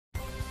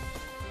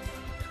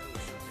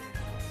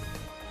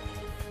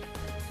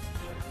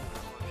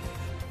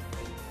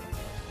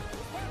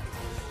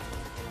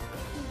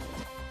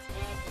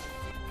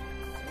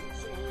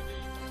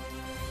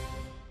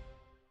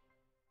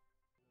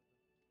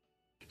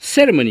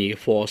ceremony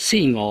for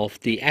seeing off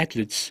the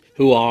athletes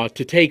who are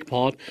to take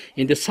part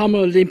in the Summer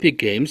Olympic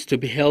Games to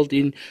be held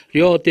in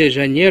Rio de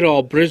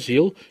Janeiro,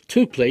 Brazil,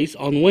 took place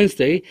on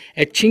Wednesday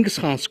at Genghis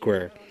Khan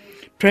Square.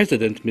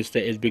 President Mr.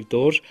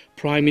 Elbigdor,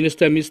 Prime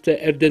Minister Mr.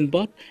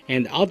 Erdenbot,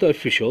 and other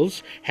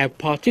officials have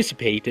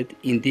participated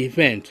in the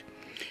event.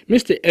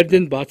 Mr.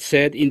 Erdenbot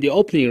said in the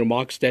opening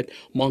remarks that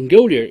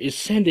Mongolia is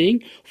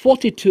sending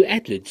 42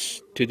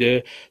 athletes to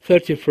the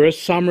 31st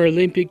Summer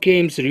Olympic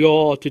Games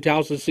Rio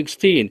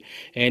 2016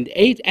 and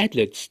 8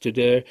 athletes to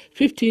the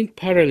 15th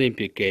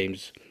Paralympic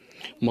Games.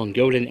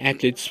 Mongolian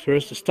athletes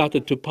first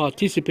started to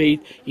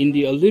participate in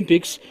the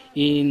Olympics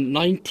in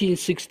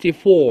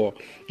 1964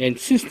 and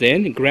since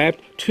then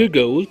grabbed 2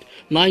 gold,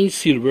 9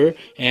 silver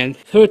and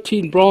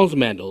 13 bronze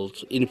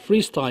medals in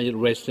freestyle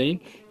wrestling,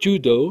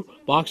 judo,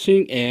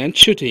 boxing and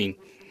shooting.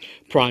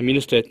 Prime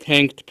Minister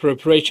thanked the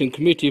Preparation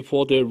Committee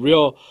for the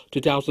Rio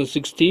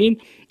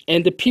 2016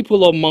 and the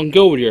people of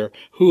Mongolia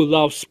who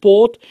love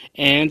sport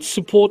and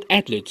support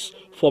athletes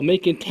for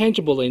making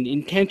tangible and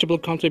intangible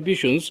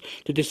contributions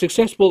to the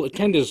successful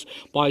attendance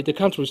by the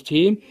country's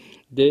team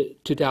the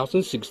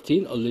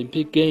 2016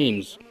 Olympic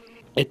Games.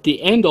 At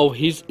the end of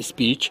his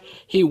speech,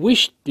 he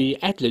wished the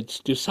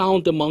athletes to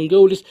sound the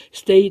Mongolia's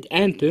state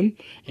anthem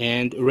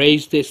and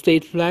raise the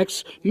state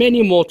flags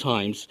many more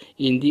times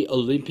in the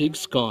Olympic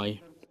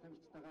sky.